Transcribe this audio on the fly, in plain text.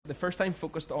the first time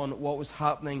focused on what was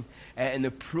happening in the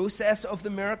process of the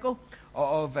miracle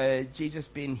of Jesus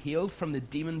being healed from the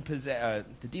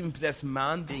demon-possessed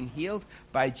man being healed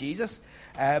by Jesus.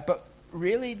 But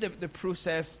really, the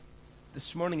process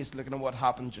this morning is looking at what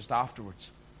happened just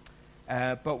afterwards.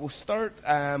 But we'll start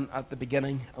at the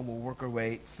beginning and we'll work our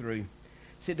way through.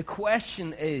 See, the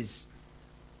question is,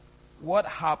 what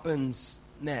happens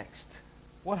next?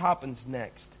 What happens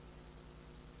next?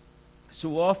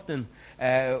 So often,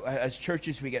 as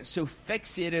churches, we get so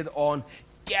fixated on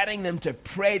getting them to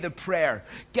pray the prayer,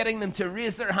 getting them to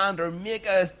raise their hand or make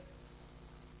a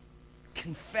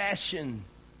confession.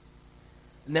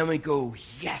 And then we go,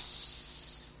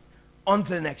 yes, on to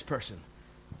the next person.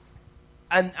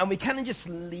 And we kind of just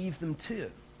leave them to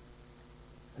it.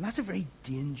 And that's a very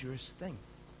dangerous thing.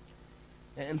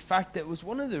 In fact, it was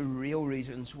one of the real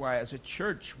reasons why, as a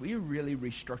church, we really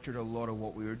restructured a lot of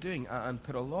what we were doing and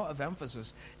put a lot of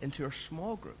emphasis into our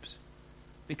small groups.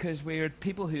 Because we had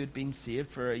people who had been saved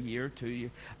for a year, 2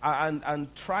 years,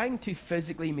 and trying to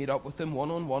physically meet up with them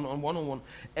one-on-one,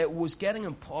 it was getting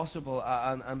impossible,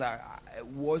 and it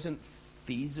wasn't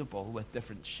feasible with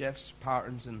different shifts,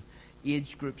 patterns, and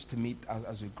age groups to meet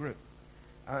as a group.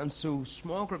 And so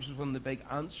small groups was one of the big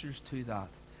answers to that,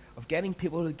 of getting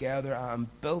people together and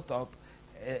built up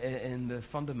in the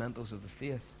fundamentals of the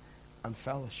faith and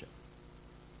fellowship.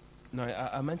 Now,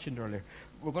 I mentioned earlier,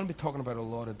 we're going to be talking about a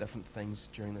lot of different things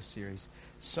during this series.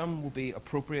 Some will be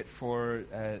appropriate for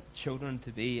children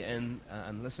to be in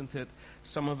and listen to it.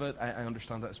 Some of it, I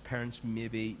understand that as parents,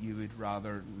 maybe you would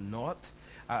rather not.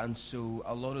 And so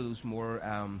a lot of those more,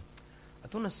 I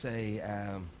don't want to say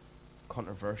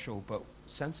controversial, but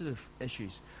sensitive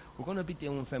issues, we're going to be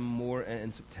dealing with them more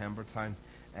in September time,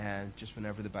 just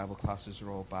whenever the Bible classes are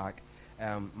all back.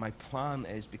 My plan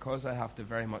is, because I have to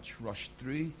very much rush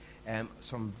through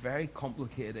some very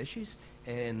complicated issues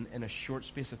in a short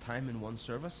space of time in one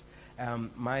service,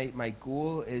 my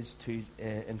goal is to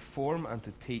inform and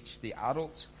to teach the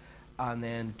adults and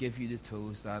then give you the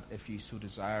tools that, if you so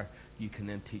desire, you can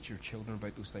then teach your children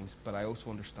about those things. But I also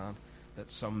understand that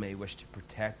some may wish to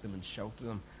protect them and shelter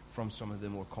them from some of the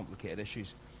more complicated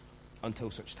issues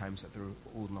until such times that they're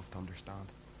old enough to understand.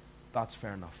 That's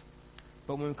fair enough.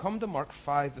 But when we come to Mark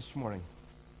 5 this morning,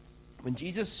 when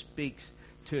Jesus speaks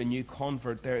to a new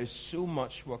convert, there is so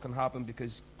much what can happen,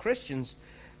 because Christians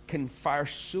can fire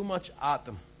so much at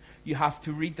them. You have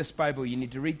to read this Bible, you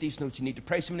need to read these notes, you need to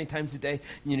pray so many times a day,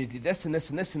 you need to do this and this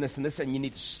and this and this and this, and you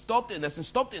need to stop doing this and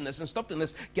stop doing this and stop doing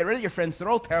this. Get rid of your friends, they're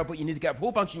all terrible. You need to get a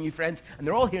whole bunch of new friends, and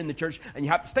they're all here in the church, and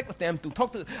you have to stick with them, don't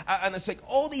talk to them. And it's like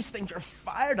all these things are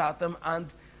fired at them, and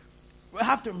we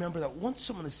have to remember that once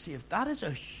someone is saved, that is a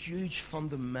huge,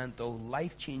 fundamental,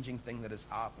 life-changing thing that has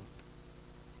happened.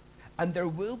 And there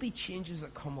will be changes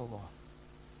that come along.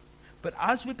 But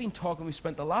as we've been talking, we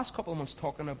spent the last couple of months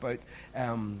talking about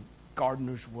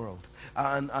Gardener's World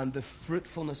and the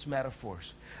fruitfulness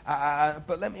metaphors.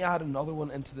 But let me add another one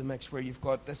into the mix, where you've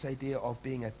got this idea of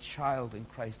being a child in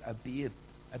Christ, a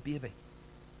baby.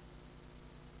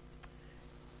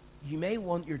 You may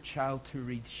want your child to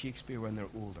read Shakespeare when they're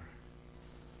older,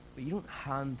 but you don't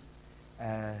hand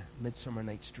Midsummer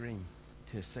Night's Dream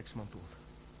to a 6-month-old.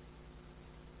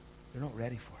 They're not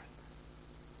ready for it.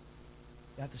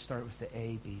 You have to start with the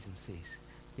A, B's, and C's.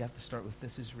 You have to start with,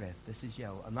 this is red, this is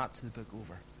yellow, and that's the book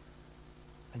over.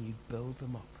 And you build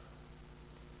them up.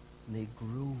 And they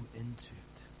grow into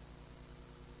it.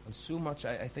 And so much,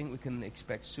 I think we can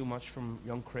expect so much from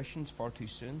young Christians far too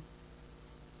soon.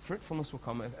 Fruitfulness will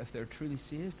come if they're truly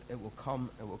saved. It will come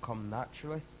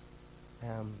naturally.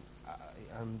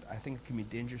 And I think it can be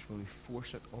dangerous when we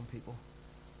force it on people.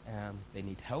 They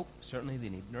need help, certainly. They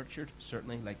need nurtured,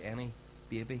 certainly, like any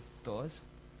baby does.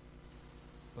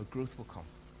 But growth will come.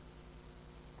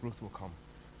 Growth will come.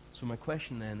 So my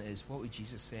question then is, what would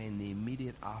Jesus say in the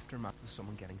immediate aftermath of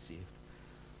someone getting saved?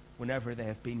 Whenever they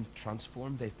have been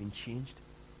transformed, they've been changed.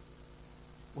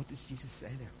 What does Jesus say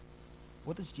then?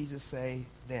 What does Jesus say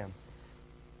then?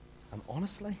 And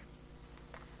honestly,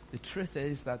 the truth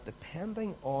is that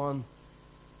depending on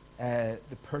the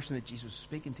person that Jesus was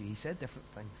speaking to, he said different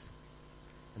things.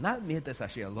 And that made this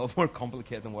actually a lot more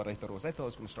complicated than what I thought it was. I thought I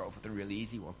was going to start off with a really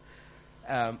easy one.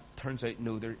 Turns out,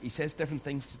 no, he says different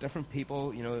things to different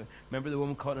people. You know, remember the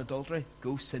woman caught in adultery?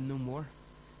 Go sin no more.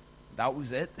 That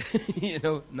was it. You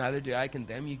know, neither do I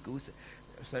condemn you. Go sin.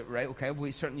 It's like, right, okay,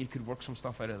 well, certainly you could work some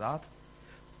stuff out of that.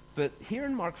 But here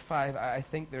in Mark 5, I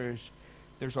think there's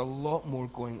a lot more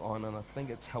going on, and I think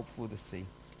it's helpful to see.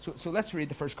 So let's read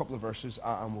the first couple of verses,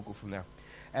 and we'll go from there.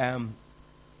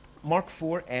 Mark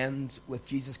 4 ends with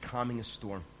Jesus calming a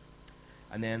storm.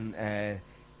 And then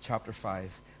chapter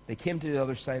 5. They came to the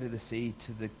other side of the sea,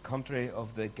 to the country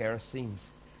of the Gerasenes.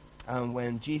 And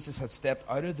when Jesus had stepped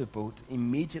out of the boat,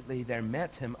 immediately there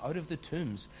met him out of the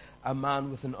tombs a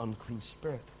man with an unclean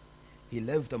spirit. He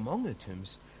lived among the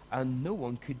tombs, and no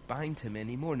one could bind him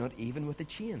any more, not even with a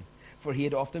chain. For he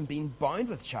had often been bound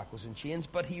with shackles and chains,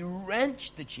 but he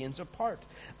wrenched the chains apart,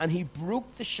 and he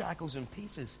broke the shackles in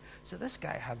pieces. So this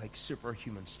guy had like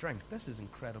superhuman strength. This is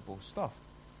incredible stuff.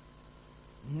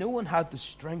 No one had the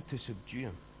strength to subdue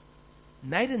him.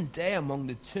 Night and day among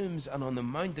the tombs and on the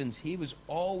mountains, he was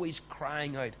always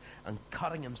crying out and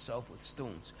cutting himself with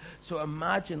stones. So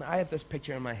imagine, I have this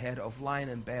picture in my head of lying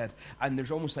in bed, and there's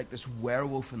almost like this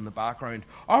werewolf in the background.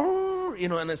 Oh,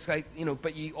 and it's like,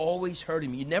 but you always heard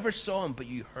him. You never saw him, but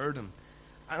you heard him.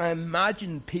 And I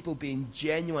imagine people being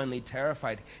genuinely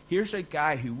terrified. Here's a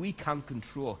guy who we can't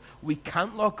control. We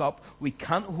can't lock up. We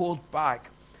can't hold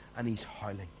back. And he's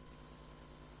howling.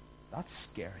 That's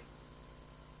scary.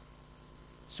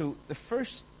 So the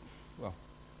first,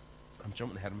 I'm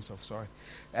jumping ahead of myself, sorry.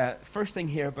 First thing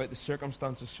here about the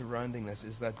circumstances surrounding this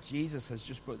is that Jesus has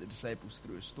just brought the disciples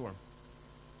through a storm.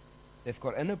 They've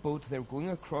got in a boat, they're going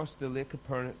across the lake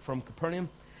from Capernaum,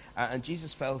 and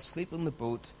Jesus fell asleep in the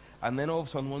boat, and then all of a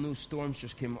sudden one of those storms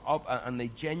just came up, and they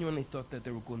genuinely thought that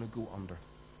they were going to go under.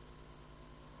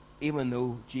 Even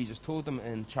though Jesus told them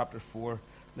in chapter 4,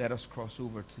 let us cross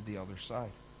over to the other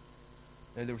side.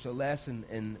 Now there was a lesson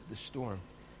in the storm.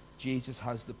 Jesus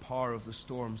has the power of the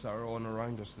storms that are on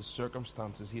around us, the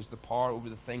circumstances. He has the power over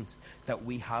the things that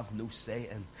we have no say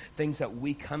in. Things that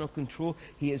we cannot control.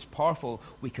 He is powerful.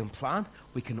 We can plan,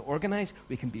 we can organize,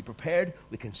 we can be prepared,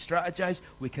 we can strategize,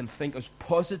 we can think as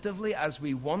positively as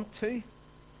we want to.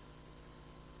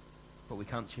 But we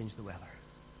can't change the weather.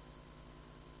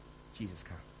 Jesus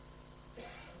can.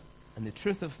 And the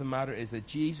truth of the matter is that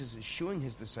Jesus is showing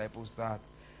his disciples that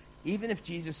even if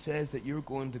Jesus says that you're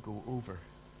going to go over,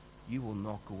 you will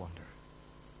not go under.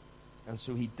 And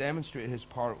so he demonstrated his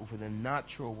power over the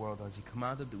natural world as he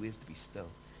commanded the waves to be still.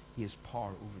 He has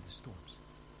power over the storms.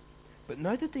 But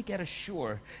now that they get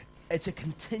ashore, it's a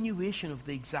continuation of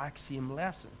the exact same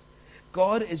lesson.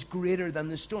 God is greater than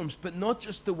the storms, but not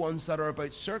just the ones that are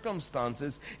about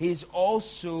circumstances. He is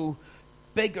also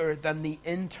bigger than the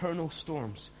internal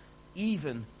storms,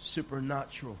 even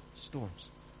supernatural storms.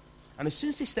 And as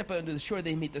soon as they step out onto the shore,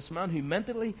 they meet this man who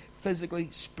mentally, physically,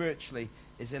 spiritually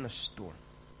is in a storm.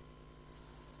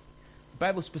 The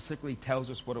Bible specifically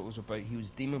tells us what it was about. He was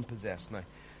demon-possessed. Now,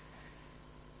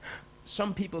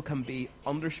 some people can be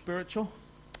under-spiritual,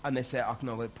 and they say, oh,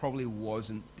 no, it probably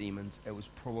wasn't demons. It was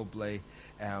probably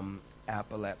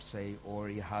epilepsy, or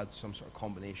he had some sort of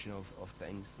combination of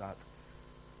things that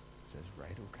says,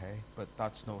 right, okay, but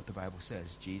that's not what the Bible says.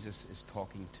 Jesus is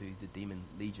talking to the demon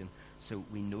legion, so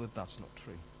we know that that's not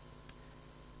true.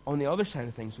 On the other side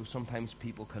of things, though, sometimes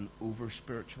people can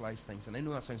over-spiritualize things, and I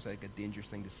know that sounds like a dangerous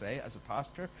thing to say as a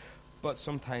pastor, but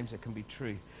sometimes it can be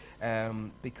true,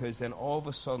 because then all of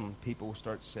a sudden people will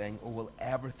start saying, oh, well,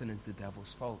 everything is the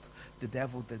devil's fault. The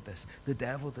devil did this. The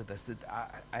devil did this.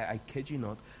 I kid you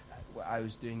not, I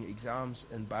was doing exams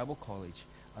in Bible college,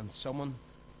 and someone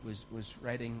was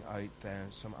writing out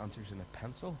some answers in a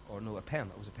pencil, or no, a pen.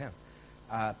 It was a pen.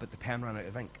 But the pen ran out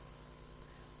of ink.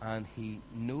 And he,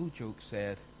 no joke,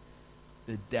 said,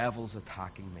 the devil's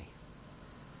attacking me.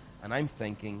 And I'm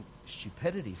thinking,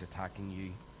 stupidity's attacking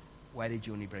you. Why did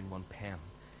you only bring one pen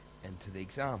into the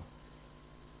exam?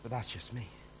 But that's just me.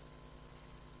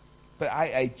 But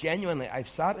I genuinely, I've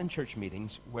sat in church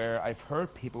meetings where I've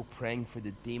heard people praying for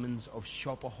the demons of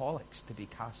shopaholics to be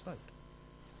cast out.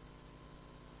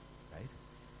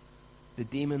 The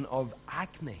demon of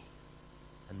acne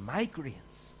and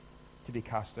migraines to be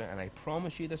cast out. And I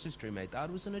promise you this is true. My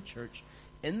dad was in a church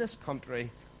in this country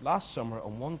last summer,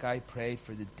 and one guy prayed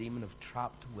for the demon of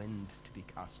trapped wind to be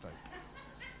cast out.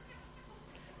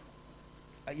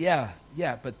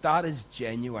 Yeah, but that is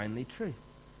genuinely true.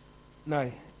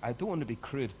 Now, I don't want to be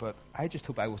crude, but I just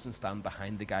hope I wasn't standing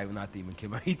behind the guy when that demon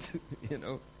came out,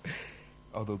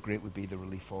 Although great would be the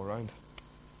relief all around.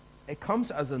 It comes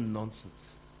as a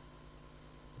nonsense.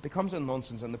 It becomes a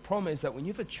nonsense, and the problem is that when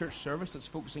you have a church service that's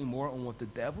focusing more on what the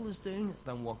devil is doing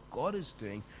than what God is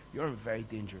doing, you're on very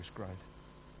dangerous ground.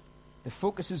 The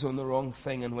focus is on the wrong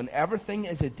thing, and when everything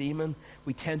is a demon,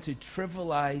 we tend to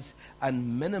trivialize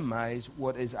and minimize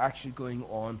what is actually going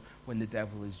on when the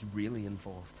devil is really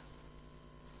involved.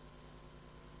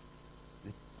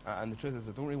 And the truth is,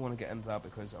 I don't really want to get into that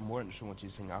because I'm more interested in what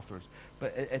you're saying afterwards.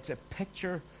 But it's a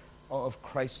picture of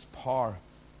Christ's power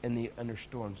in the inner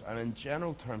storms. And in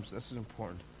general terms, this is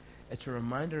important. It's a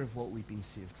reminder of what we've been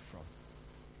saved from.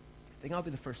 I think that'll be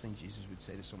the first thing Jesus would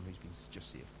say to someone who's been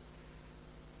just saved.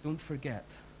 Don't forget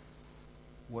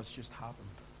what's just happened.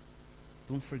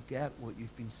 Don't forget what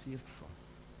you've been saved from.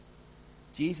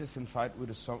 Jesus, in fact,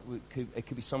 it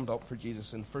could be summed up for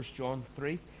Jesus in 1 John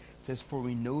 3. It says, "For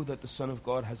we know that the Son of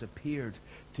God has appeared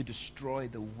to destroy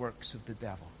the works of the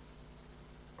devil."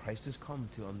 Christ has come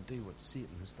to undo what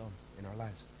Satan has done in our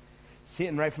lives.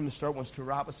 Satan, right from the start, wants to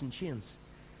wrap us in chains,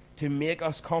 to make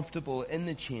us comfortable in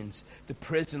the chains, the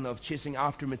prison of chasing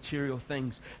after material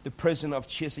things, the prison of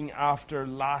chasing after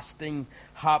lasting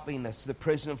happiness, the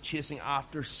prison of chasing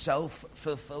after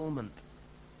self-fulfillment.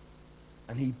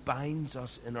 And he binds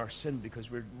us in our sin because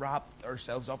we've wrapped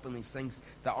ourselves up in these things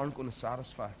that aren't going to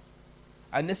satisfy.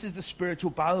 And this is the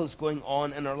spiritual battle that's going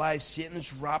on in our lives. Satan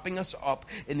is wrapping us up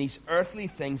in these earthly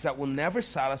things that will never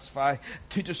satisfy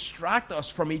to distract us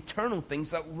from eternal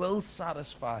things that will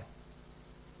satisfy.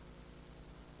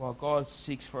 While God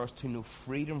seeks for us to know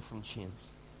freedom from chains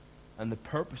and the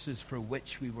purposes for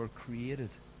which we were created,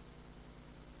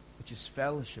 which is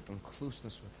fellowship and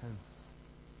closeness with him.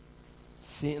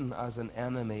 Satan, as an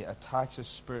enemy, attacks us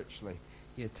spiritually.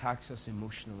 He attacks us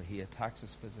emotionally. He attacks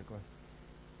us physically.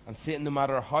 And Satan, no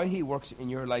matter how he works in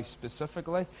your life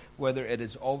specifically, whether it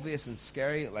is obvious and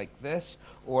scary like this,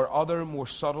 or other more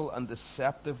subtle and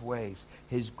deceptive ways,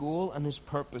 his goal and his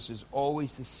purpose is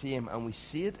always the same. And we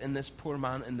see it in this poor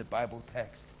man in the Bible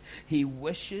text. He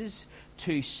wishes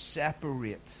to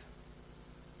separate.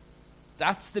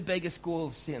 That's the biggest goal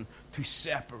of Satan, to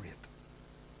separate.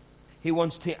 He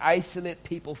wants to isolate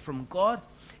people from God.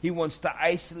 He wants to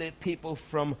isolate people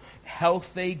from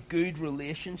healthy, good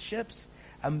relationships.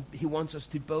 And he wants us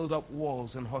to build up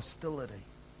walls and hostility.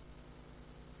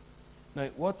 Now,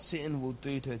 what Satan will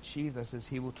do to achieve this is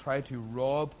he will try to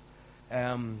rob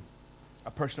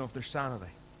a person of their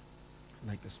sanity,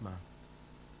 like this man.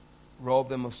 Rob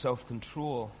them of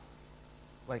self-control,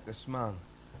 like this man.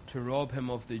 To rob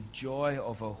him of the joy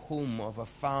of a home, of a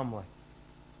family.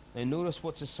 Now notice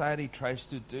what society tries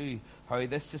to do, how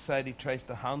this society tries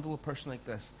to handle a person like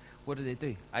this. What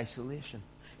do? Isolation.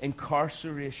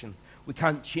 Incarceration. We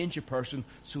can't change a person,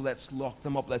 so let's lock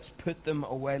them up. Let's put them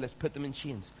away. Let's put them in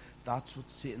chains. That's what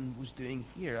Satan was doing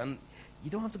here. And you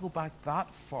don't have to go back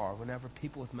that far. Whenever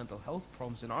people with mental health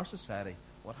problems in our society,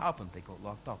 what happened? They got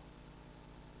locked up.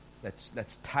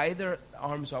 Let's tie their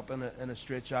arms up in a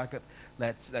straitjacket.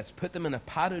 Let's put them in a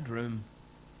padded room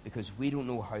because we don't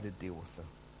know how to deal with them.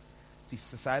 See,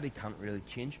 society can't really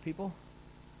change people.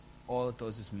 All it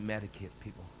does is medicate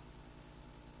people.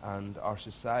 And our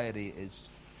society is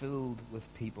filled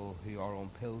with people who are on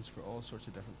pills for all sorts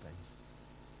of different things.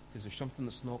 Because there's something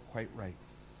that's not quite right.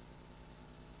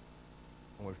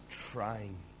 And we're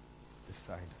trying to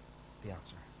find the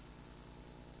answer.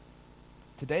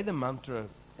 Today the mantra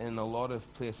in a lot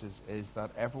of places is that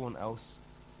everyone else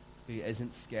who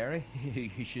isn't scary,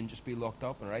 who shouldn't just be locked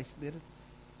up or isolated,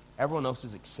 everyone else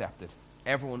is accepted.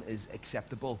 Everyone is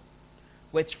acceptable.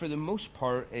 Which for the most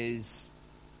part is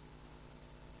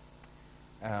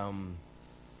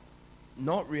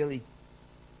not really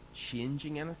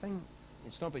changing anything.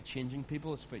 It's not about changing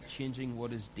people, it's about changing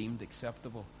what is deemed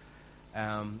acceptable.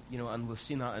 And we've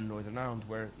seen that in Northern Ireland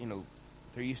where,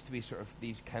 there used to be sort of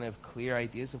these kind of clear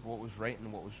ideas of what was right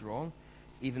and what was wrong,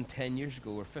 even 10 years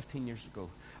ago or 15 years ago.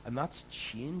 And that's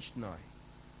changed now.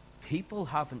 People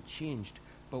haven't changed,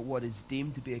 but what is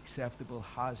deemed to be acceptable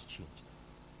has changed.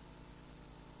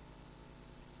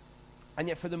 And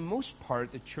yet, for the most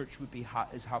part, the church would be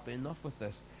is happy enough with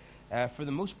this. For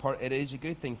the most part, it is a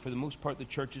good thing. For the most part, the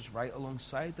church is right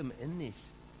alongside them in this.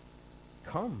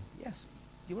 Come, yes.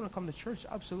 You want to come to church?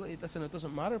 Absolutely. Listen, it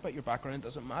doesn't matter about your background. It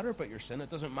doesn't matter about your sin. It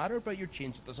doesn't matter about your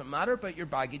change. It doesn't matter about your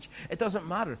baggage. It doesn't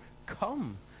matter.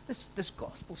 Come. This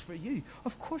gospel's for you.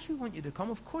 Of course we want you to come.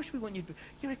 Of course we want you to.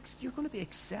 You're going to be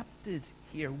accepted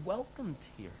here, welcomed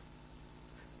here.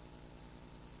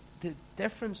 The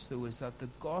difference, though, is that the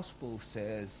gospel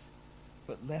says,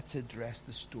 but let's address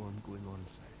the storm going on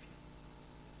inside of you.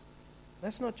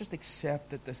 Let's not just accept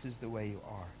that this is the way you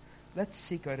are. Let's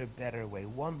seek out a better way,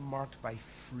 one marked by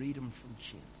freedom from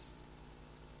chains.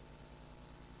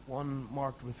 One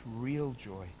marked with real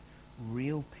joy,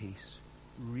 real peace,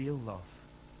 real love.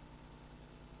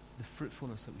 The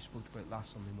fruitfulness that we spoke about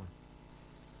last Sunday morning.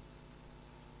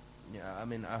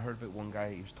 Yeah, I heard about one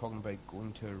guy, he was talking about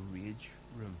going to a rage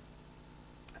room.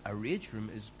 A rage room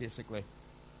is basically,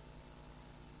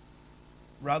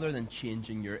 rather than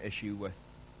changing your issue with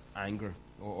anger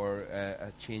or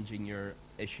changing your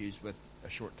issues with a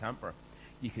short temper,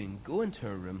 you can go into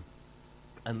a room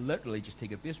and literally just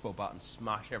take a baseball bat and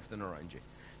smash everything around you.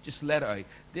 Just let it out.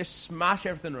 Just smash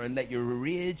everything around, let your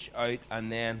rage out,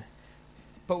 and then...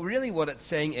 But really what it's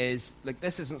saying is,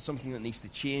 this isn't something that needs to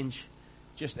change.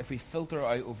 just if we filter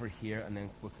out over here and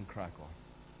then we can crack on.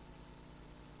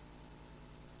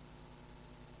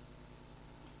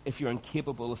 If you're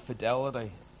incapable of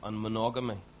fidelity and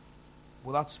monogamy,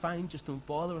 well, that's fine. Just don't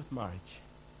bother with marriage.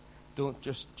 Don't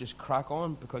just crack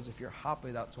on, because if you're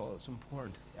happy, that's all that's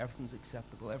important. Everything's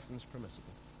acceptable. Everything's permissible.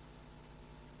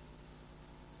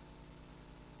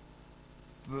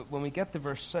 But when we get to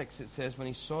verse 6, it says, when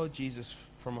he saw Jesus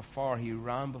from afar, he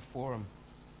ran before him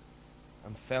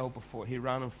and fell before. He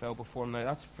ran and fell before him. Now,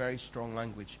 that's very strong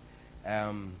language.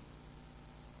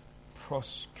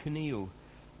 Proskuneo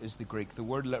is the Greek. The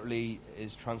word literally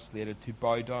is translated to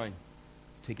bow down,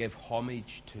 to give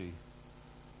homage to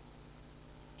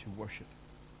worship.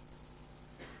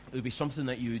 It would be something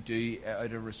that you would do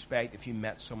out of respect if you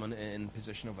met someone in a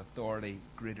position of authority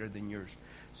greater than yours.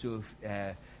 So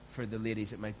if, for the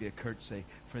ladies, it might be a curtsy.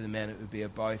 For the men, it would be a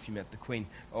bow if you met the queen.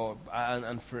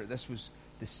 And for this was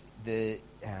the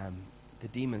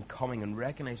demon coming and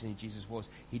recognizing who Jesus was.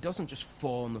 He doesn't just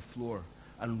fall on the floor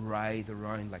and writhe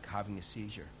around like having a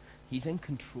seizure. He's in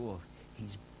control.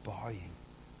 He's bowing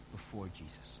before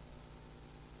Jesus.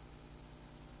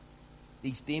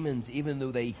 These demons, even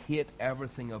though they hate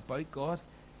everything about God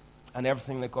and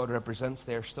everything that God represents,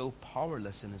 they're still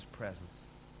powerless in his presence.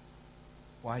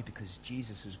 Why? Because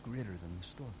Jesus is greater than the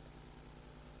storm.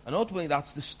 And ultimately,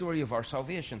 that's the story of our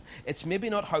salvation. It's maybe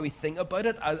not how we think about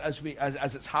it as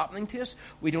it's happening to us.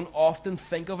 We don't often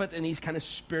think of it in these kind of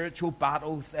spiritual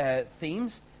battle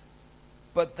themes.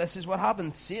 But this is what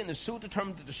happens. Satan is so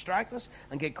determined to distract us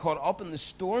and get caught up in the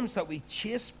storms that we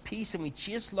chase peace and we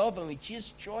chase love and we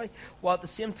chase joy, while at the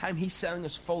same time he's selling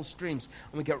us false dreams.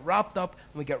 And we get wrapped up,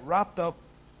 and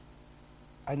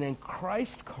then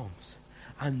Christ comes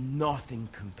and nothing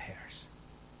compares.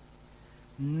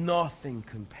 Nothing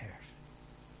compares.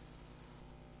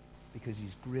 Because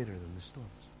he's greater than the storms.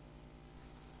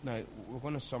 Now, we're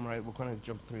going to summarize, we're going to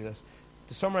jump through this.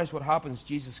 To summarize what happens,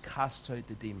 Jesus casts out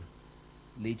the demon.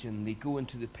 Legion. They go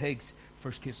into the pigs,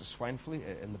 first case of swine flu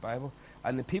in the Bible,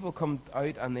 and the people come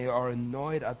out and they are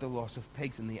annoyed at the loss of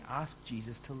pigs, and they ask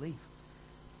Jesus to leave.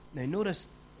 Now notice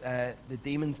the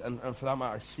demons, and for that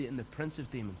matter Satan, the prince of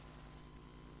demons,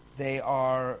 they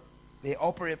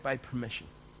operate by permission.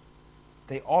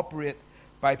 They operate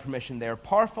by permission. They are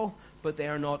powerful, but they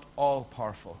are not all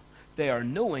powerful. They are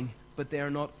knowing, but they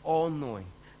are not all knowing.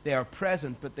 They are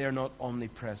present, but they are not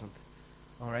omnipresent.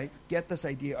 All right, get this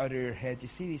idea out of your head. You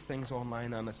see these things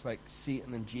online, and it's like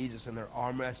Satan and Jesus, and they're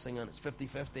arm wrestling, and it's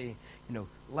 50-50,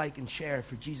 like and share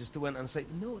for Jesus to win. And it's like,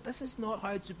 no, this is not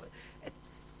how it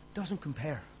doesn't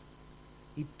compare.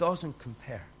 He doesn't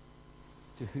compare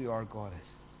to who our God is.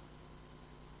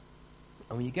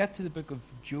 And when you get to the book of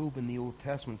Job in the Old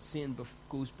Testament, Satan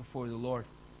goes before the Lord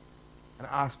and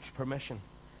asks permission.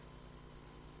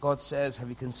 God says, have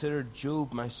you considered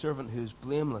Job, my servant, who is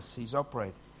blameless? He's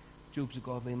upright. Job's a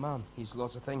godly man. He's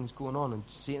lots of things going on. And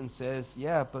Satan says,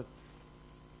 yeah, but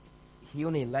he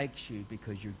only likes you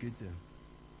because you're good to him.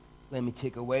 Let me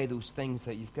take away those things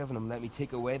that you've given him. Let me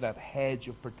take away that hedge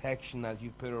of protection that you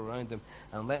put around him,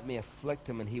 and let me afflict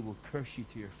him, and he will curse you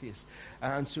to your face.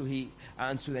 And so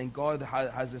then God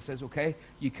says, okay,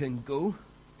 you can go,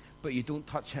 but you don't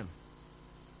touch him.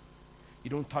 You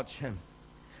don't touch him.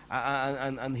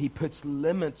 And he puts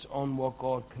limits on what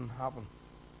God can happen.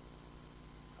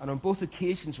 And on both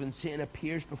occasions when Satan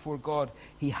appears before God,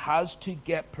 he has to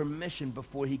get permission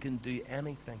before he can do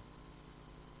anything.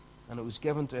 And it was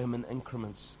given to him in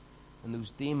increments. And those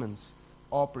demons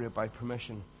operate by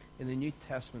permission. In the New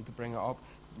Testament, to bring it up,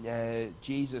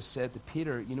 Jesus said to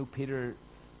Peter, Peter,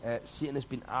 Satan has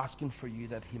been asking for you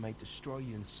that he might destroy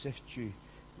you and sift you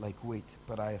like wheat.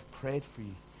 But I have prayed for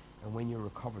you. And when you're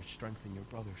recovered, strengthen your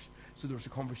brothers. So there was a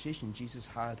conversation Jesus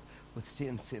had with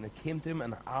Satan. Satan came to him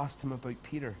and asked him about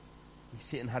Peter.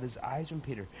 Satan had his eyes on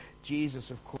Peter.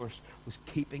 Jesus, of course, was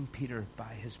keeping Peter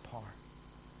by his power.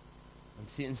 And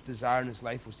Satan's desire in his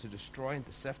life was to destroy and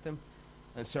to sift him.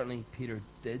 And certainly Peter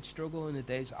did struggle in the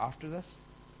days after this,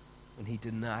 when he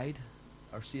denied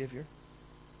our Savior.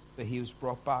 But he was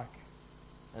brought back.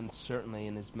 And certainly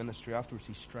in his ministry afterwards,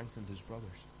 he strengthened his brothers.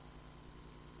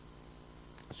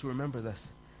 So remember this.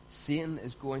 Satan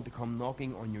is going to come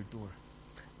knocking on your door,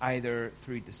 either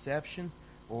through deception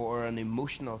or an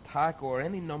emotional attack or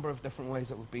any number of different ways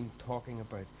that we've been talking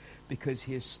about, because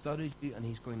he has studied you and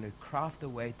he's going to craft a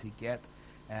way to get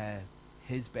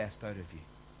his best out of you.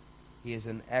 He is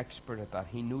an expert at that.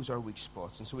 He knows our weak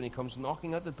spots. And so when he comes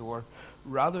knocking at the door,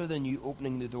 rather than you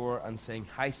opening the door and saying,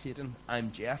 "Hi Satan,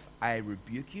 I'm Jeff, I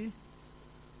rebuke you,"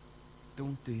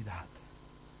 don't do that.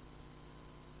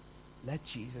 Let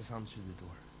Jesus answer the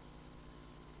door.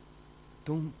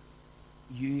 Don't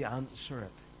you answer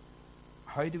it.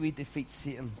 How do we defeat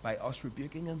Satan? By us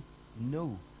rebuking him?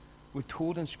 No. We're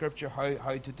told in Scripture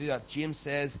how to do that. James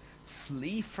says,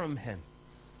 flee from him.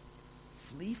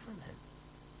 Flee from him.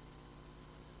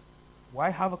 Why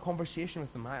have a conversation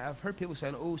with him? I've heard people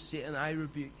saying, oh, Satan, I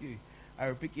rebuke you. I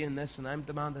rebuke you in this, and I'm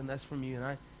demanding this from you.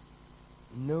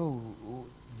 No,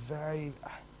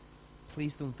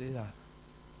 please don't do that.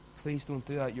 Please don't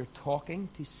do that. You're talking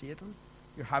to Satan.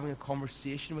 You're having a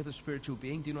conversation with a spiritual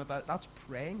being. Do you know what that's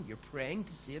praying? You're praying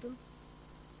to Satan.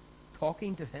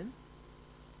 Talking to him.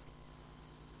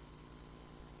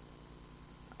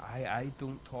 I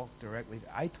don't talk directly.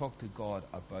 I talk to God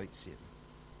about Satan.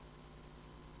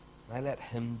 I let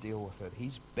him deal with it.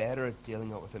 He's better at dealing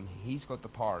with him. He's got the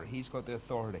power. He's got the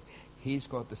authority. He's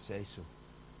got the say-so.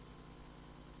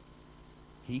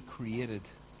 He created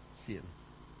Satan.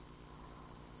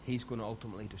 He's going to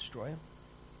ultimately destroy him.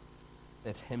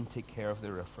 Let him take care of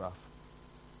the riffraff.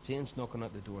 Satan's knocking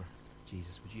at the door.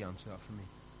 Jesus, would you answer that for me?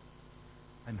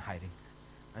 I'm hiding.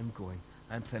 I'm going.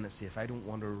 I'm playing it safe. I don't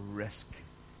want to risk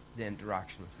the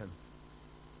interaction with him.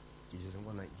 Jesus, I'm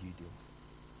going to let you deal with it.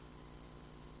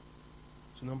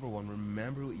 So number one,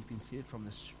 remember what you've been saved from,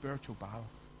 the spiritual battle.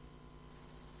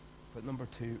 But number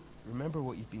two, remember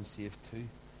what you've been saved to.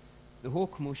 The whole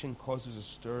commotion causes a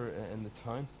stir in the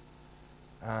town.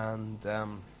 And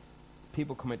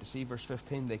people come out to see, verse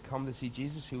 15, they come to see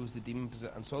Jesus, who was the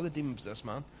demon-possessed, and saw the demon-possessed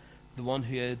man, the one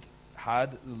who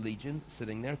had the legion,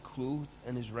 sitting there, clothed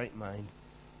in his right mind,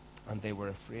 and they were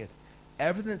afraid.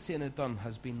 Everything that Satan had done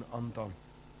has been undone.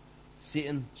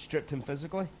 Satan stripped him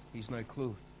physically, he's now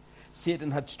clothed.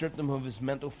 Satan had stripped him of his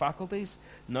mental faculties,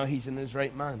 now he's in his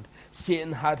right mind.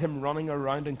 Satan had him running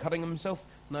around and cutting himself,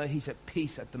 now he's at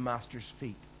peace at the Master's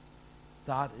feet.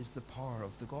 That is the power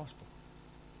of the gospel.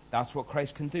 That's what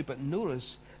Christ can do. But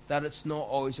notice that it's not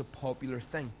always a popular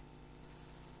thing.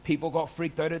 People got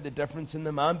freaked out at the difference in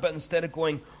the man, but instead of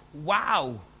going,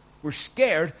 wow, we're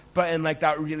scared, but in like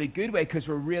that really good way because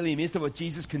we're really amazed at what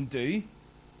Jesus can do,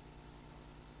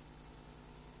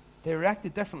 they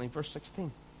reacted differently. Verse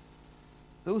 16.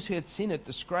 Those who had seen it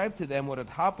described to them what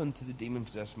had happened to the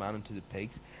demon-possessed man and to the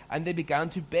pigs, and they began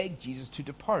to beg Jesus to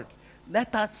depart.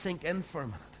 Let that sink in for a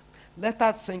minute. Let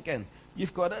that sink in.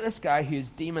 You've got this guy who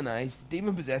is demonized,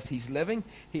 demon-possessed. He's living.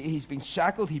 He's been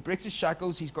shackled. He breaks his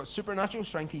shackles. He's got supernatural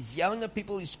strength. He's yelling at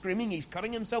people. He's screaming. He's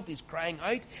cutting himself. He's crying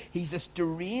out. He's this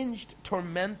deranged,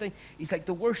 tormenting. He's like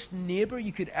the worst neighbor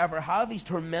you could ever have. He's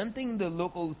tormenting the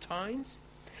local towns.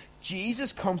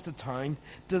 Jesus comes to town,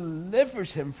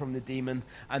 delivers him from the demon,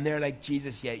 and they're like,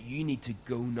 Jesus, yeah, you need to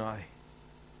go now.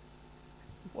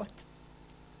 What?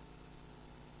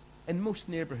 In most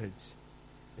neighborhoods,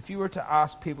 if you were to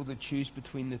ask people to choose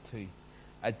between the two,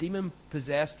 a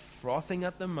demon-possessed, frothing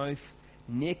at the mouth,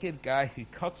 naked guy who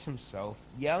cuts himself,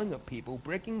 yelling at people,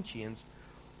 breaking chains,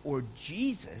 or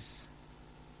Jesus,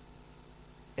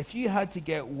 if you had to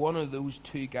get one of those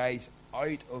two guys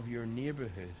out of your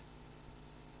neighborhood,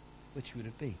 which would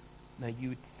it be? Now, you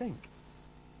would think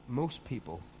most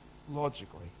people,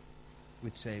 logically,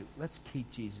 would say, let's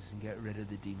keep Jesus and get rid of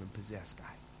the demon-possessed guy.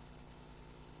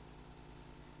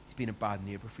 He's been a bad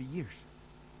neighbor for years.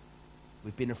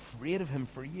 We've been afraid of him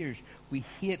for years. We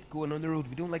hate going on the road.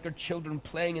 We don't like our children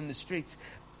playing in the streets.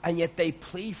 And yet they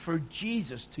plead for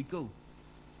Jesus to go.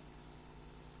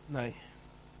 Now,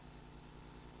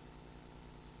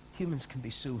 humans can be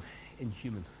so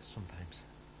inhuman sometimes.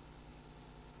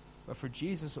 But for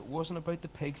Jesus, it wasn't about the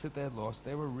pigs that they had lost.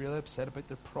 They were really upset about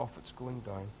their profits going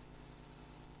down.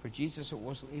 For Jesus, it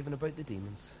wasn't even about the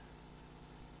demons.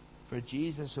 For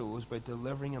Jesus, it was about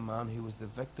delivering a man who was the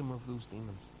victim of those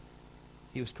demons.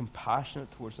 He was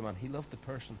compassionate towards the man. He loved the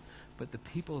person, but the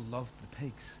people loved the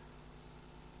pigs.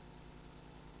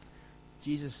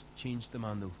 Jesus changed the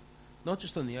man, though. Not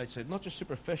just on the outside, not just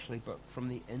superficially, but from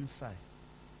the inside.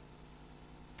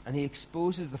 And he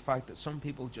exposes the fact that some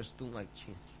people just don't like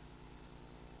change.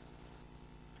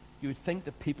 You would think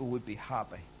that people would be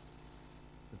happy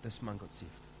that this man got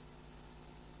saved.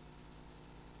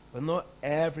 But not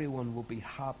everyone will be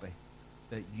happy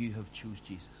that you have chosen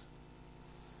Jesus.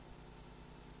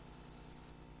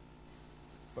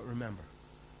 But remember,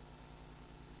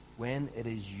 when it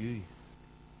is you,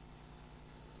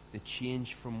 the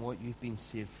change from what you've been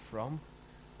saved from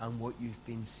and what you've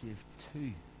been saved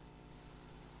to,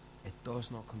 it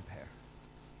does not compare.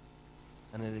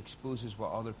 And it exposes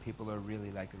what other people are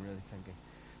really like and really thinking.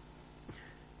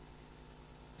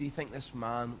 Do you think this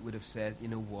man would have said, you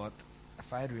know what,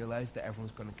 if I had realized that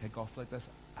everyone's going to kick off like this,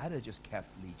 I'd have just kept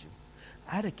Legion.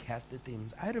 I'd have kept the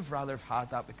demons. I'd have rather have had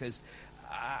that because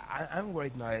I'm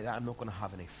worried now that I'm not going to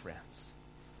have any friends.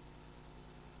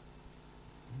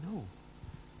 No.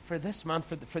 For this man,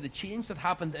 for the change that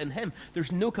happened in him,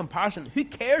 there's no comparison. Who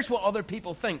cares what other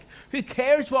people think? Who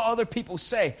cares what other people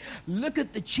say? Look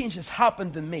at the change that's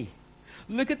happened in me.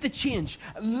 Look at the change.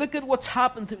 Look at what's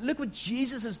happened to me. Look what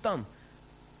Jesus has done.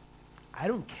 I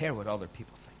don't care what other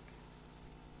people think.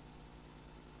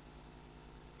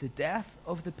 The death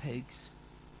of the pigs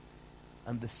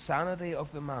and the sanity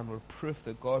of the man were proof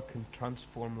that God can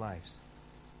transform lives.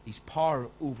 He's power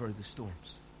over the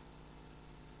storms.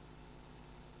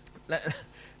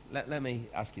 Let me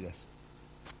ask you this.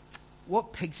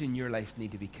 What pigs in your life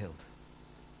need to be killed?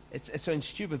 It sounds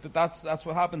stupid, but that's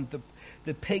what happened.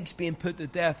 The pigs being put to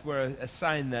death were a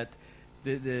sign that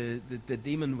the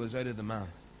demon was out of the man.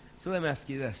 So let me ask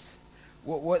you this.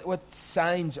 What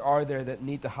signs are there that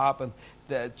need to happen,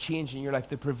 that change in your life?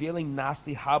 The prevailing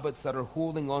nasty habits that are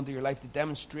holding on to your life, the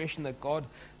demonstration that God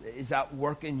is at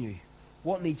work in you.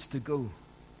 What needs to go?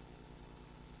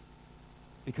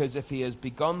 Because if he has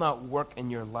begun that work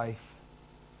in your life,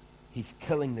 he's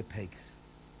killing the pigs.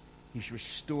 He's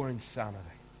restoring sanity.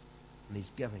 And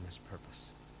he's giving us purpose.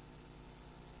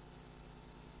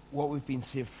 What we've been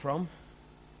saved from,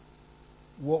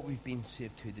 what we've been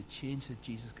saved to, the change that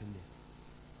Jesus can make.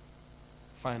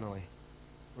 Finally,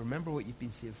 remember what you've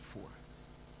been saved for.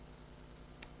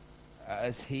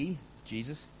 As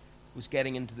Jesus, was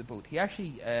getting into the boat, he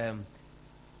actually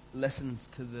listens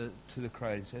to the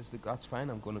crowd and says, "Look, that's fine,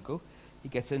 I'm going to go." He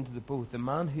gets into the boat. The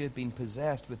man who had been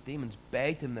possessed with demons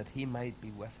begged him that he might be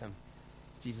with him.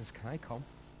 Jesus, can I come?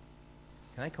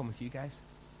 Can I come with you guys?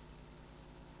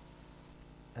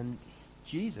 And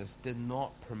Jesus did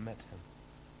not permit him,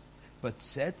 but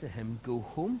said to him, "Go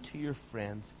home to your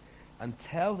friends and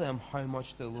tell them how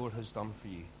much the Lord has done for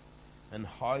you and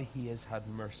how he has had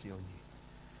mercy on you."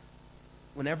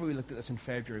 Whenever we looked at this in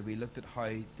February, we looked at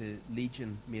how the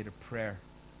Legion made a prayer.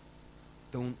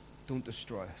 Don't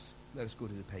destroy us. Let us go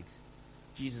to the pigs.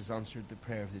 Jesus answered the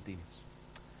prayer of the demons.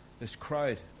 This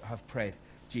crowd have prayed,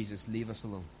 "Jesus, leave us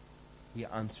alone." He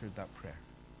answered that prayer.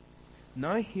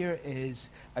 Now here is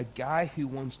a guy who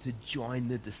wants to join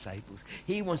the disciples.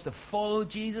 He wants to follow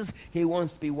Jesus. He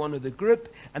wants to be one of the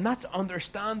group. And that's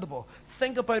understandable.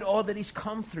 Think about all that he's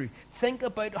come through. Think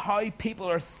about how people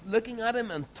are looking at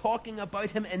him and talking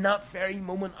about him in that very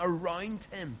moment around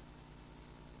him.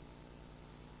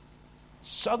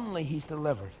 Suddenly he's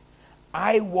delivered.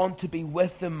 I want to be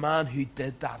with the man who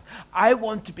did that. I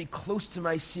want to be close to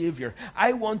my Savior.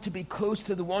 I want to be close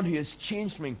to the one who has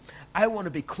changed me. I want to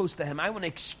be close to him. I want to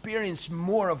experience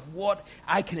more of what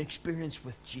I can experience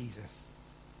with Jesus.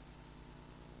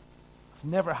 I've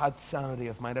never had sanity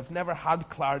of mind. I've never had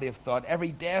clarity of thought.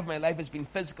 Every day of my life has been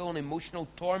physical and emotional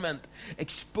torment,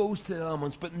 exposed to the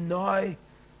elements. But now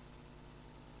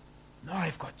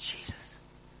I've got Jesus.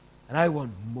 And I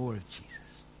want more of Jesus.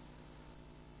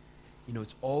 You know,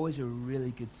 it's always a really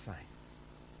good sign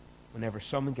whenever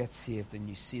someone gets saved and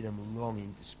you see them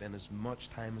longing to spend as much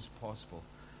time as possible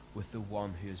with the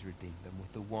one who has redeemed them,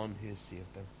 with the one who has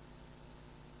saved them.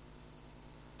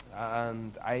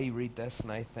 And I read this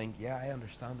and I think, yeah, I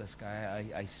understand this guy.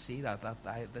 I see that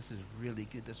this is really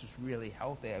good. This is really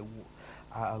healthy.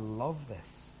 I love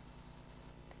this.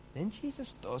 Then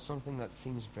Jesus does something that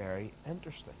seems very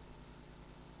interesting.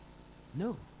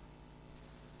 No.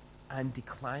 I'm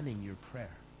declining your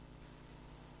prayer.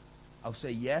 I'll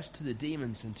say yes to the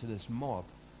demons and to this mob,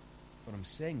 but I'm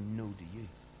saying no to you.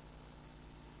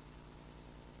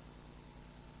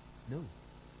 No.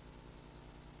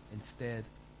 Instead,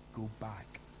 go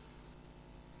back.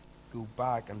 Go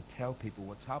back and tell people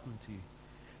what's happened to you.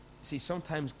 See,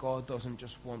 sometimes God doesn't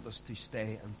just want us to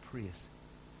stay and praise.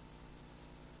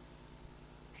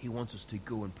 He wants us to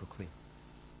go and proclaim.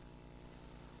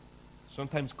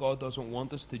 Sometimes God doesn't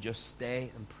want us to just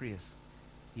stay and praise.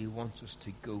 He wants us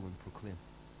to go and proclaim.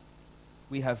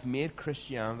 We have made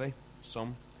Christianity,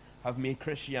 some have made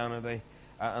Christianity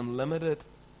and limited it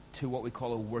to what we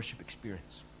call a worship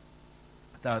experience.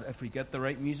 That if we get the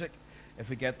right music, if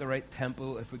we get the right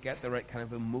tempo, if we get the right kind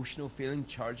of emotional feeling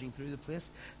charging through the place,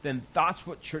 then that's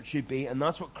what church should be, and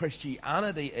that's what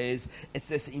Christianity is. It's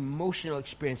this emotional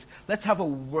experience. Let's have a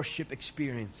worship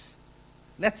experience.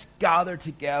 Let's gather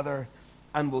together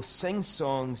and we'll sing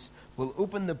songs, we'll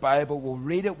open the Bible, we'll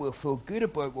read it, we'll feel good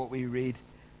about what we read.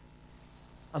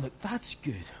 And look, that's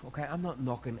good, okay? I'm not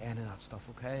knocking any of that stuff,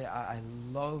 okay? I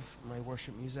love my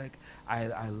worship music.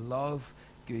 I love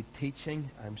good teaching.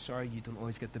 I'm sorry you don't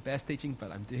always get the best teaching,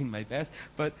 but I'm doing my best.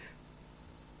 But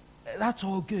that's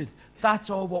all good. That's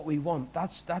all what we want.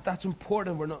 That's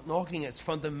important. We're not knocking it. It's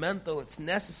fundamental. It's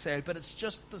necessary. But it's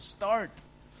just the start.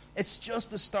 It's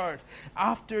just the start.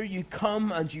 After you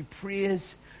come and you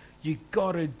praise, You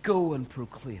got to go and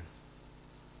proclaim.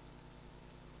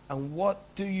 And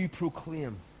what do you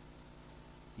proclaim?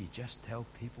 You just tell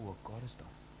people what God has done.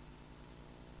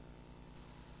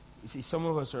 You see, some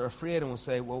of us are afraid and will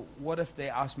say, well, what if they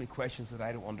ask me questions that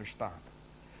I don't understand?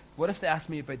 What if they ask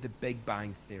me about the Big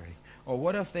Bang Theory? Or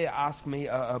what if they ask me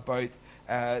about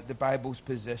the Bible's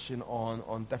position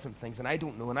on different things and I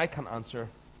don't know and I can't answer?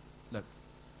 Look,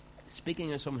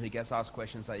 speaking as someone who gets asked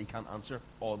questions that he can't answer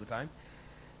all the time,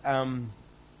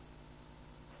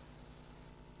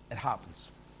 it happens.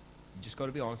 You just got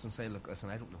to be honest and say, look, listen,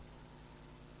 I don't know.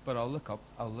 But I'll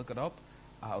look it up,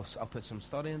 I'll put some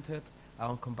study into it,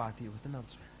 I'll come back to you with an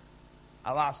answer.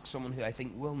 I'll ask someone who I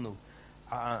think will know,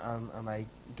 and I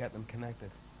get them connected.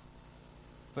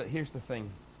 But here's the thing.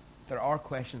 There are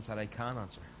questions that I can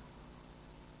answer.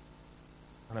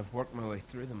 And I've worked my way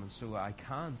through them, and so I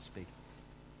can speak.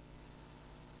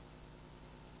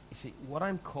 You see, what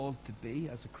I'm called to be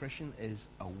as a Christian is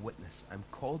a witness. I'm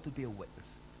called to be a witness.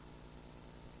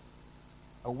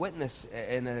 A witness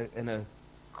in a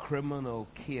criminal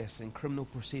case, in criminal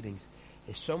proceedings,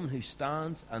 is someone who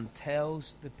stands and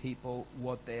tells the people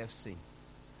what they have seen.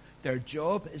 Their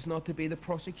job is not to be the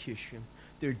prosecution.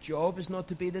 Their job is not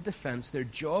to be the defense. Their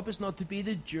job is not to be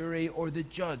the jury or the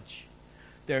judge.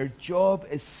 Their job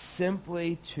is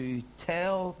simply to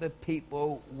tell the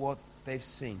people what they've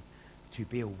seen, to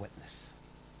be a witness.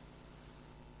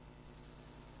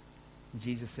 And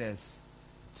Jesus says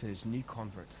to his new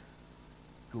convert,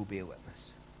 go be a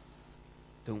witness.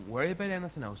 Don't worry about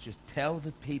anything else. Just tell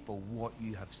the people what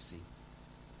you have seen.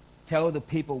 Tell the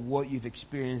people what you've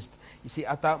experienced. You see,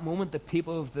 at that moment, the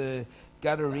people of the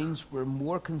Gadarenes were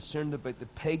more concerned about the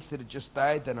pigs that had just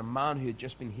died than a man who had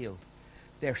just been healed.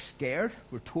 They're scared.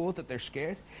 We're told that they're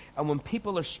scared. And when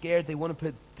people are scared, they want to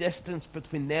put distance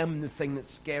between them and the thing that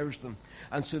scares them.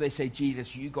 And so they say,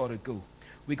 Jesus, you got to go.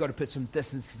 We got to put some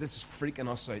distance because this is freaking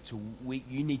us out. So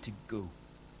you need to go.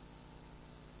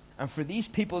 And for these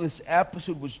people, this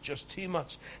episode was just too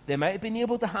much. They might have been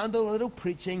able to handle a little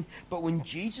preaching, but when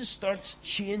Jesus starts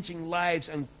changing lives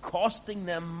and costing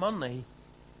them money,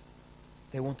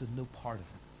 they wanted no part of it.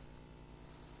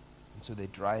 And so they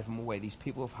drive him away. These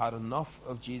people have had enough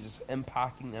of Jesus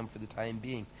impacting them for the time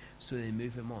being, so they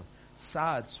move him on.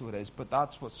 Sad, so it is, but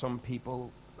that's what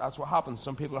happens.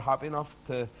 Some people are happy enough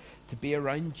to be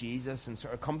around Jesus and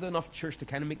sort of come to enough church to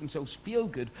kind of make themselves feel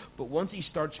good, but once he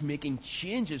starts making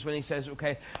changes, when he says,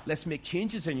 okay, let's make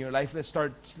changes in your life, let's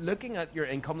start looking at your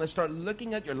income, let's start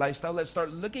looking at your lifestyle, let's start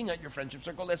looking at your friendship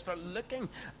circle, let's start looking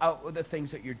at the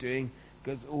things that you're doing,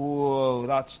 because, oh,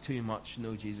 that's too much.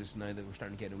 No, Jesus, now that we're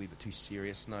starting to get a wee bit too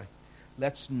serious now.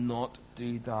 Let's not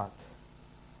do that.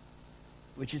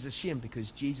 Which is a shame,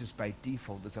 because Jesus, by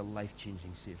default, is a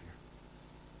life-changing Savior.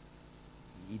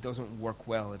 He doesn't work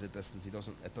well at a distance.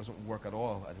 It doesn't work at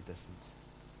all at a distance.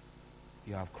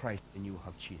 You have Christ and you will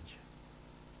have change.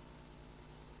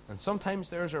 And sometimes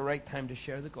there's a right time to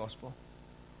share the gospel.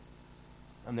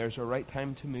 And there's a right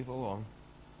time to move along.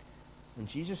 And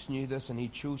Jesus knew this, and he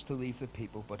chose to leave the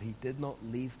people, but he did not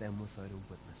leave them without a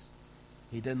witness.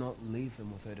 He did not leave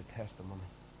them without a testimony.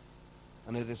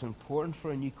 And it is important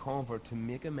for a new convert to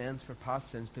make amends for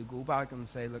past sins, to go back and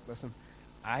say, look, listen,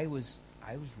 I was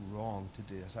wrong to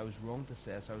do this. I was wrong to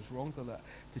say this. I was wrong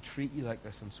to treat you like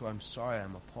this, and so I'm sorry.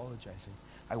 I'm apologizing.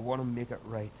 I want to make it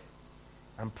right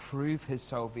and prove his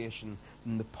salvation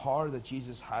and the power that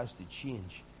Jesus has to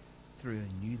change through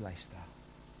a new lifestyle.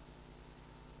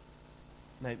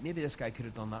 Now, maybe this guy could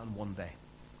have done that in one day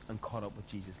and caught up with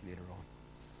Jesus later on.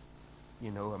 You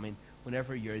know, I mean,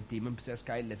 whenever you're a demon-possessed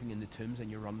guy living in the tombs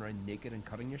and you're running around naked and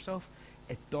cutting yourself,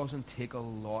 it doesn't take a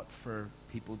lot for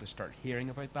people to start hearing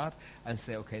about that and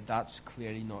say, okay, that's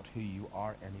clearly not who you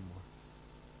are anymore.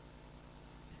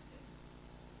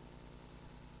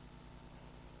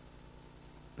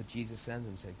 But Jesus sends him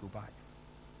and said, go back.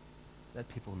 Let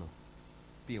people know.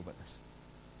 Be a witness.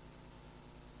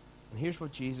 And here's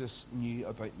what Jesus knew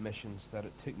about missions that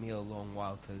it took me a long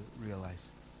while to realize.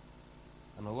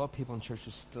 And a lot of people in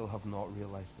churches still have not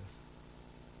realized this.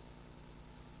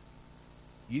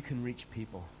 You can reach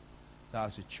people that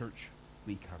as a church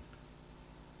we can't.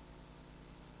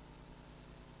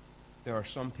 There are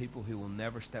some people who will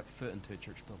never step foot into a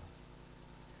church building.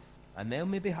 And they'll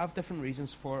maybe have different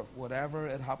reasons for it, whatever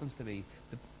it happens to be.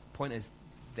 The point is,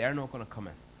 they're not going to come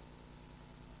in.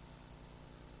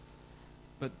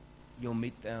 But you'll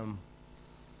meet them,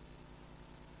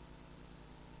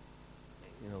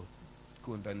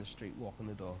 going down the street, walking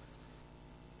the dog,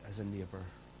 as a neighbour.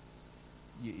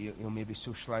 You'll maybe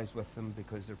socialise with them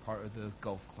because they're part of the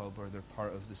golf club, or they're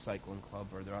part of the cycling club,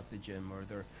 or they're at the gym, or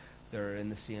they're in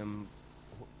the same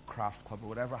craft club, or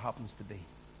whatever it happens to be,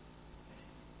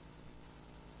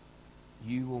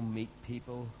 you will meet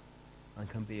people and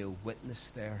can be a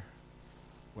witness there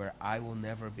where I will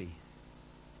never be,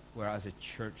 where as a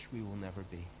church we will never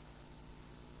be.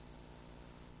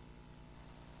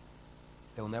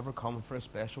 They'll never come for a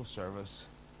special service.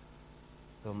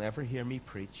 They'll never hear me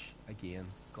preach again.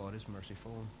 God is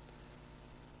merciful.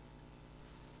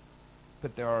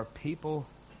 But there are people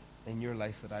in your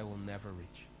life that I will never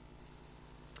reach.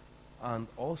 And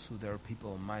also there are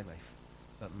people in my life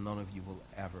that none of you will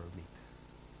ever meet,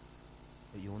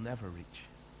 that you will never reach.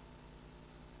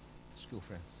 School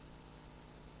friends,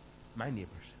 my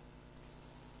neighbors,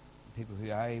 people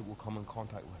who I will come in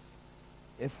contact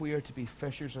with. If we are to be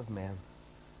fishers of men,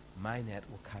 my net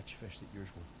will catch fish that yours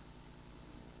won't.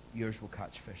 Yours will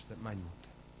catch fish that mine won't.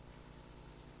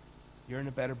 You're in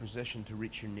a better position to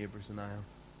reach your neighbors than I am,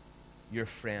 your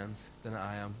friends than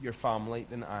I am, your family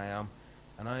than I am,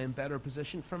 and I am better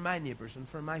positioned for my neighbors and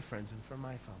for my friends and for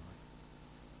my family.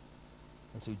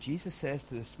 And so Jesus says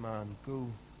to this man, go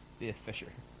be a fisher.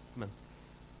 Come on.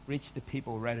 Reach the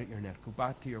people right at your net. Go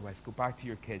back to your wife. Go back to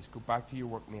your kids. Go back to your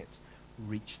workmates.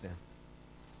 Reach them.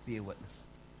 Be a witness.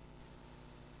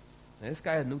 Now, this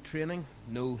guy had no training,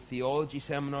 no theology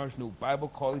seminars, no Bible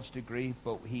college degree,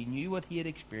 but he knew what he had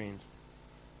experienced.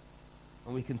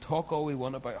 And we can talk all we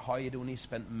want about how he'd only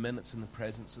spent minutes in the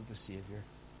presence of the Savior.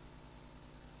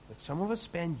 But some of us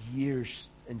spend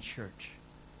years in church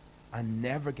and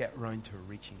never get around to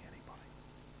reaching anybody.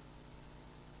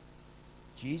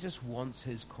 Jesus wants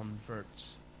his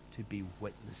converts to be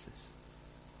witnesses.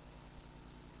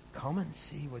 Come and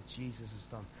see what Jesus has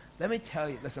done. Let me tell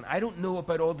you, listen, I don't know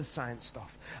about all the science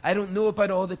stuff. I don't know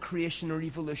about all the creation or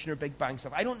evolution or Big Bang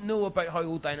stuff. I don't know about how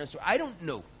old dinosaurs. I don't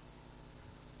know.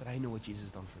 But I know what Jesus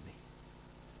has done for me.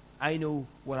 I know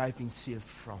what I've been saved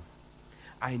from.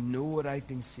 I know what I've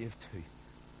been saved to.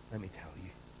 Let me tell you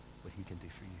what he can do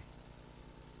for you.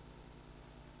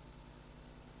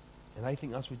 And I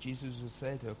think that's what Jesus would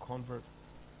say to a convert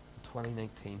in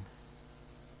 2019.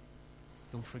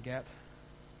 Don't forget.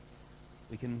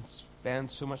 We can spend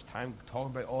so much time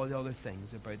talking about all the other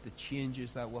things, about the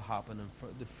changes that will happen and for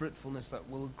the fruitfulness that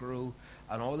will grow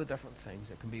and all the different things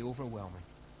that can be overwhelming.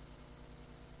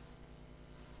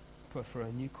 But for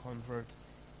a new convert,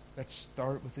 let's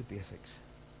start with the basics.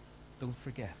 Don't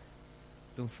forget.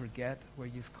 Don't forget where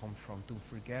you've come from. Don't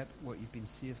forget what you've been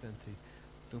saved into.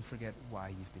 Don't forget why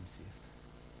you've been saved.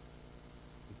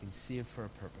 You've been saved for a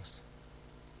purpose.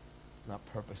 And that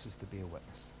purpose is to be a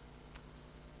witness.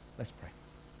 Let's pray.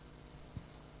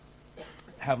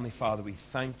 Heavenly Father, we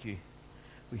thank you.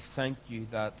 We thank you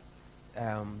that